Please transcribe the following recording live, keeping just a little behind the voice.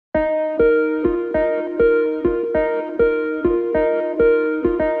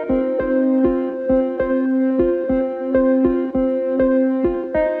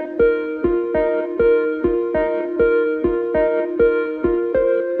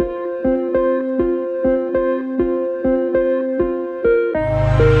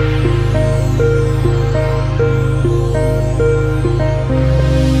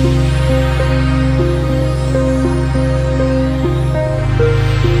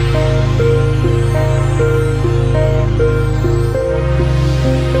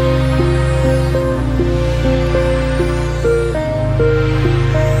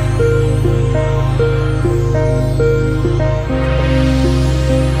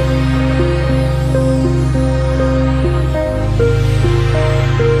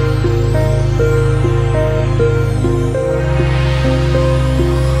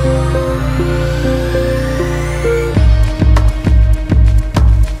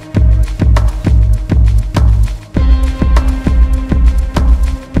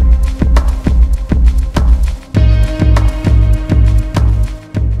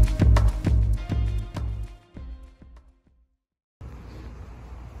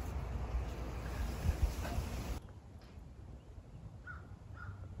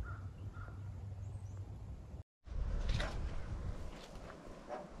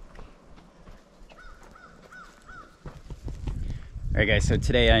Alright guys, so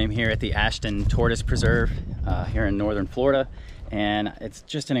today I am here at the Ashton Tortoise Preserve here in northern Florida, and it's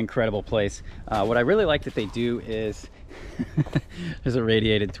just an incredible place. What I really like that they do is there's a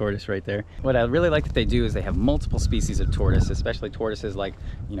radiated tortoise right there. What I really like that they do is they have multiple species of tortoise, especially tortoises like,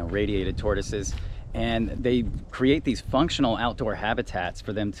 you know, radiated tortoises, and they create these functional outdoor habitats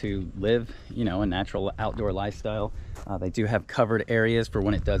for them to live, you know, a natural outdoor lifestyle. They do have covered areas for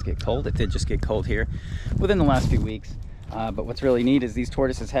when it does get cold. It did just get cold here within the last few weeks. But what's really neat is these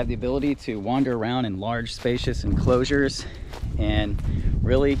tortoises have the ability to wander around in large, spacious enclosures and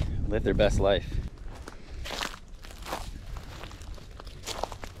really live their best life.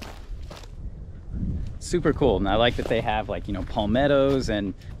 Super cool. And I like that they have, like, you know, palmettos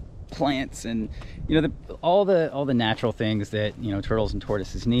and plants and, you know, all the natural things that, you know, turtles and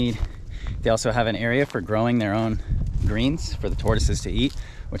tortoises need. They also have an area for growing their own greens for the tortoises to eat,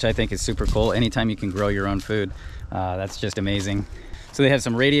 which I think is super cool. Anytime you can grow your own food, that's just amazing. So they have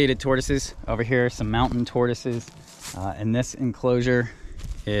some radiated tortoises over here, some mountain tortoises, and this enclosure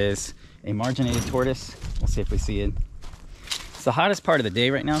is a marginated tortoise. We'll see if we see it. It's the hottest part of the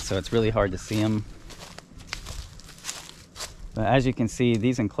day right now, so it's really hard to see them. But as you can see,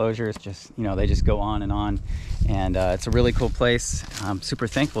 these enclosures just, you know, they just go on, and it's a really cool place. I'm super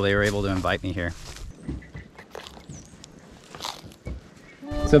thankful they were able to invite me here.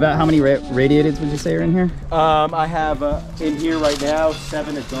 So about how many radiateds would you say are in here? I have in here right now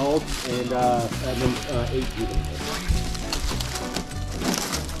 7 adults and then 8 juveniles.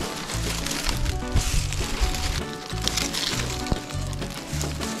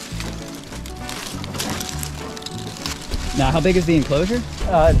 Now, how big is the enclosure?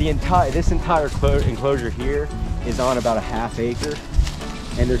 This entire enclosure here is on about a ½ acre,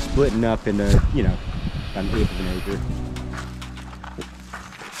 and they're splitting up into, you know, about 1/8 of an acre.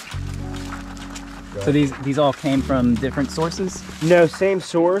 So these all came from different sources? No, same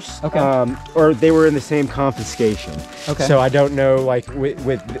source. Okay. Or they were in the same confiscation. Okay. So I don't know, like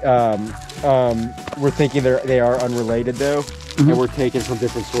we're thinking they are unrelated though, and we're taken from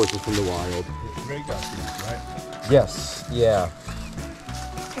different sources from the wild. Right? Yes. Yeah.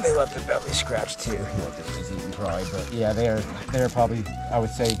 They left the belly scratch too. He's eaten probably, but yeah, they're probably, I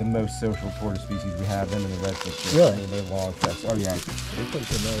would say, the most social tortoise species we have. Them and the rest of Really? I mean, they're long tracks. Oh yeah.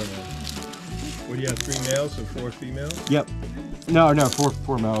 What do you have, 3 males and 4 females? Yep. No,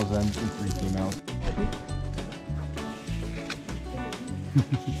 4 males and 3 females.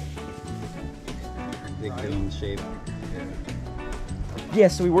 Big bean shape. Yeah,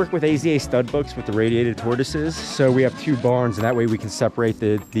 so we work with AZA stud books with the radiated tortoises. So we have 2 barns, and that way we can separate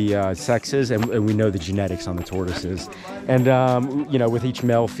the sexes, and we know the genetics on the tortoises. And you know, with each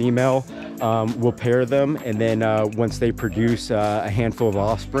male female, we'll pair them, and then once they produce a handful of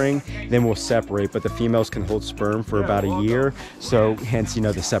offspring, then we'll separate. But the females can hold sperm for about a year, so hence, you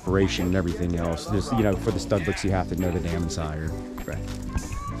know, the separation and everything else. There's, you know, for the stud books, you have to know the dam and sire. Right.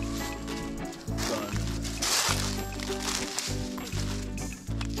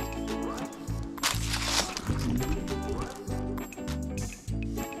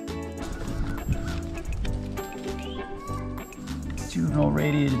 Juvenile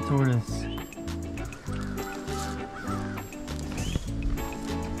radiated tortoise. And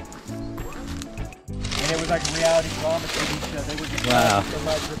it was like reality drama TV show. They would just Wow.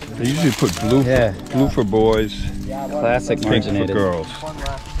 They usually put blue, blue for boys, Classic pink for marginated. girls. Yeah,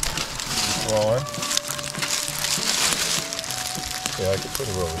 I could put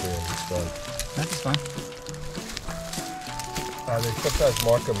her over here and it's done. That's fine. They sometimes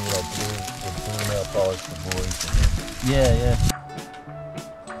mark them, you know, blue with blue nail polish for boys. Yeah.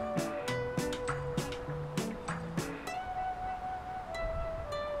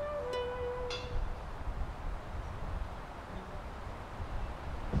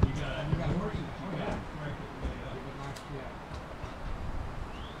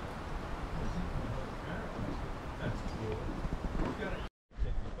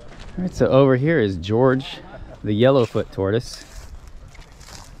 All right, so over here is George, the yellowfoot tortoise,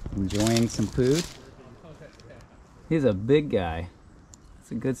 enjoying some food. He's a big guy. It's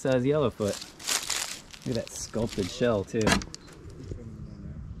a good sized yellowfoot. Look at that sculpted shell too.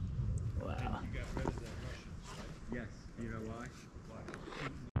 Wow. Yes, you know why?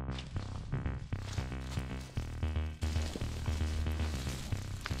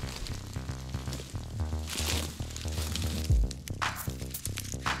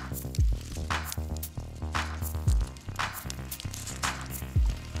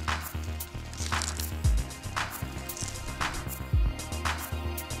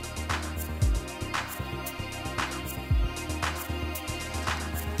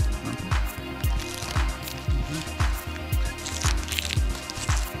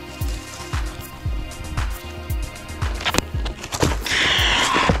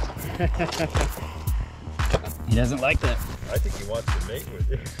 He doesn't like that. I think he wants to mate with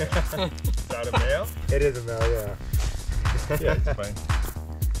you. Is that a male? It is a male, yeah. Yeah, it's fine.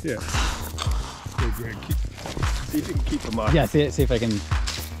 Yeah. See if you can keep him on. Yeah, see if I can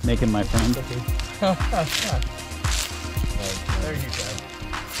make him my friend. There you go.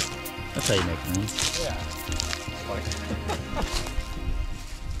 That's how you make friends. Yeah.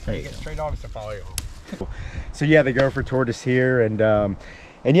 There you go. Straight dogs to follow you home. So yeah, they go for tortoise here, and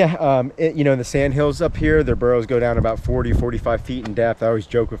yeah, you know, in the sand hills up here, their burrows go down about 40-45 feet in depth. I always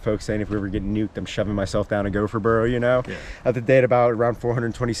joke with folks saying if we were getting nuked, I'm shoving myself down a gopher burrow, you know. Yeah. At the date, about around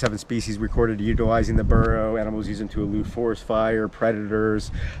 427 species recorded utilizing the burrow. Animals use them to elude forest fire, predators,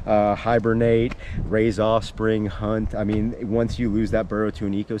 hibernate, raise offspring, hunt. I mean, once you lose that burrow to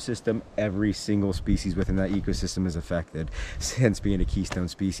an ecosystem, every single species within that ecosystem is affected, hence being a keystone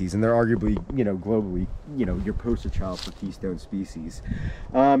species. And they're arguably, you know, globally, you know, your poster child for keystone species.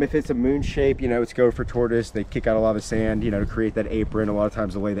 If it's a moon shape, you know, it's gopher tortoise. They kick out a lot of sand, you know, to create that apron. A lot of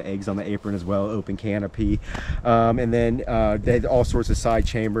times they lay the eggs on the apron as well, open canopy. And then they have all sorts of side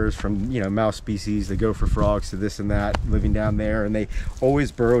chambers, from, you know, mouse species, the gopher frogs, to this and that, living down there. And they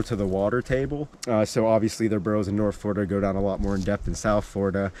always burrow to the water table. So obviously their burrows in North Florida go down a lot more in depth than South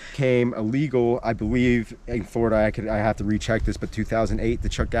Florida. Came illegal, I believe, in Florida. I have to recheck this, but 2008 to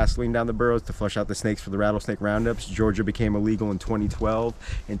chuck gasoline down the burrows to flush out the snakes for the rattlesnake roundups. Georgia became illegal in 2012.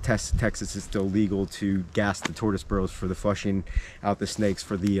 In Texas, it's still legal to gas the tortoise burrows for the flushing out the snakes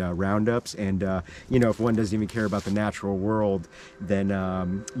for the roundups. And you know, if one doesn't even care about the natural world, then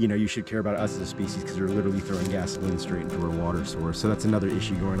you know, you should care about us as a species, because we're literally throwing gasoline straight into our water source. So that's another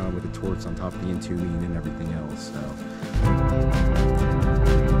issue going on with the torts on top of the entombing and everything else. So.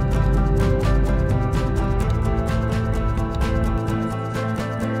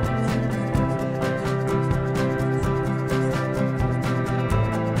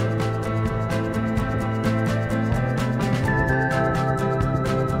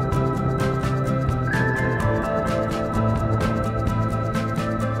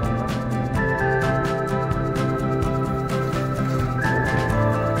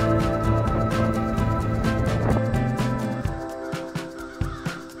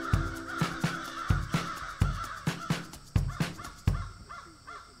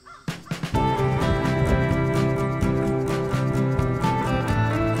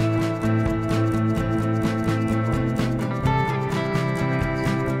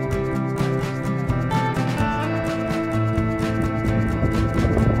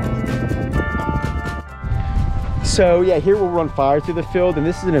 So yeah, here we'll run fire through the field, and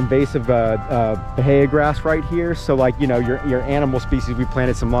this is an invasive bahia grass right here. So like, you know, your animal species, we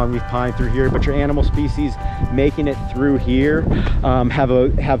planted some longleaf pine through here, but your animal species making it through here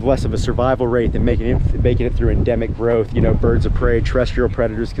have less of a survival rate than making it through endemic growth. You know, birds of prey, terrestrial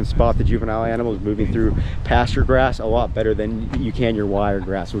predators can spot the juvenile animals moving through pasture grass a lot better than you can your wire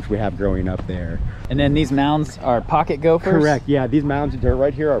grass, which we have growing up there. And then these mounds are pocket gophers? Correct, yeah. These mounds of dirt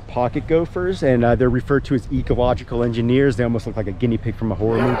right here are pocket gophers, and they're referred to as ecological engineers. They almost look like a guinea pig from a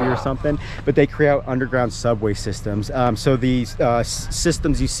horror movie or something, but they create underground subway systems. So these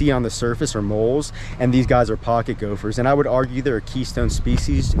systems you see on the surface are moles, and these guys are pocket gophers. And I would argue they're a keystone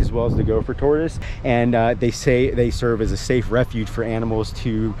species as well as the gopher tortoise, and they say they serve as a safe refuge for animals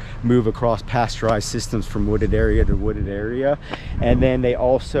to move across pasteurized systems from wooded area to wooded area. And then they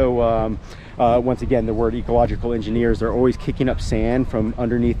also once again, the word ecological engineers, they're always kicking up sand from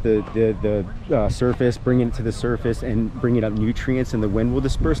underneath the surface, bringing it to the surface and bringing up nutrients, and the wind will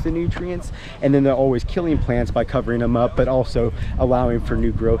disperse the nutrients. And then they're always killing plants by covering them up, but also allowing for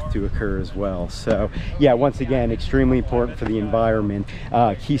new growth to occur as well. So yeah, once again, extremely important for the environment.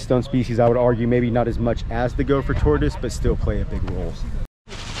 Keystone species, I would argue, maybe not as much as the gopher tortoise, but still play a big role.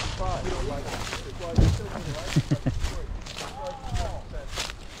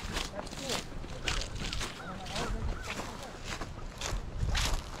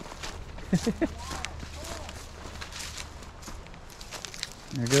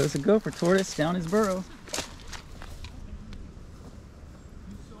 There goes a gopher tortoise down his burrow.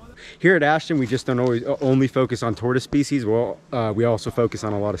 Here at Ashton, we just don't always only focus on tortoise species. Well, we also focus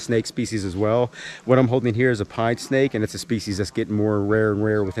on a lot of snake species as well. What I'm holding here is a pine snake, and it's a species that's getting more rare and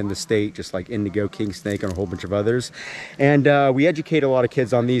rare within the state, just like indigo, king snake, and a whole bunch of others. And we educate a lot of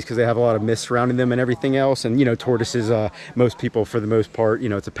kids on these because they have a lot of myths surrounding them and everything else. And you know, tortoises, most people, for the most part, you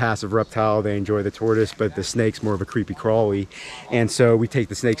know, it's a passive reptile. They enjoy the tortoise, but the snake's more of a creepy crawly. And so we take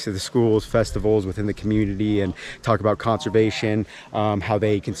the snakes to the schools, festivals within the community, and talk about conservation, how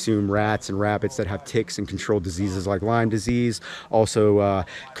they consume rats and rabbits that have ticks and control diseases like Lyme disease. Also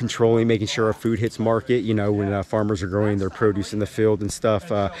controlling, making sure our food hits market. You know, when farmers are growing their produce in the field and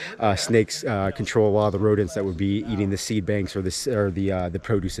stuff, snakes control a lot of the rodents that would be eating the seed banks or the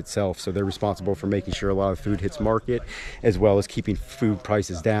produce itself. So they're responsible for making sure a lot of food hits market, as well as keeping food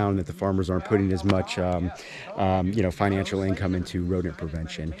prices down, that the farmers aren't putting as much financial income into rodent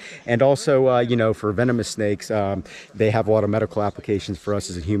prevention. And also for venomous snakes, they have a lot of medical applications for us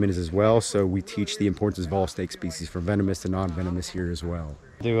as humans as well. So we teach the importance of all snake species, from venomous to non-venomous, here as well.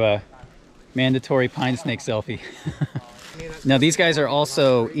 Do a mandatory pine snake selfie. Now these guys are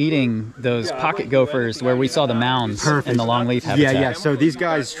also eating those pocket gophers where we saw the mounds in the longleaf habitat. Yeah. So these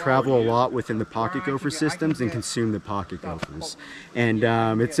guys travel a lot within the pocket gopher systems and consume the pocket gophers. And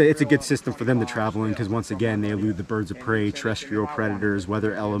it's a good system for them to travel in, because once again, they elude the birds of prey, terrestrial predators,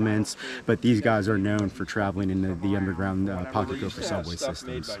 weather elements. But these guys are known for traveling in the underground pocket gopher subway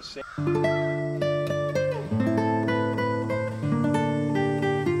systems.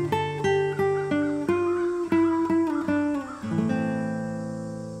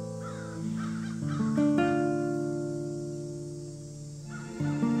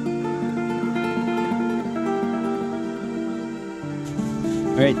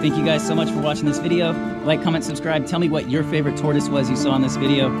 All right, thank you guys so much for watching this video. Like, comment, subscribe. Tell me what your favorite tortoise was you saw in this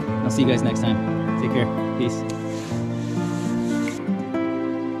video. I'll see you guys next time. Take care. Peace.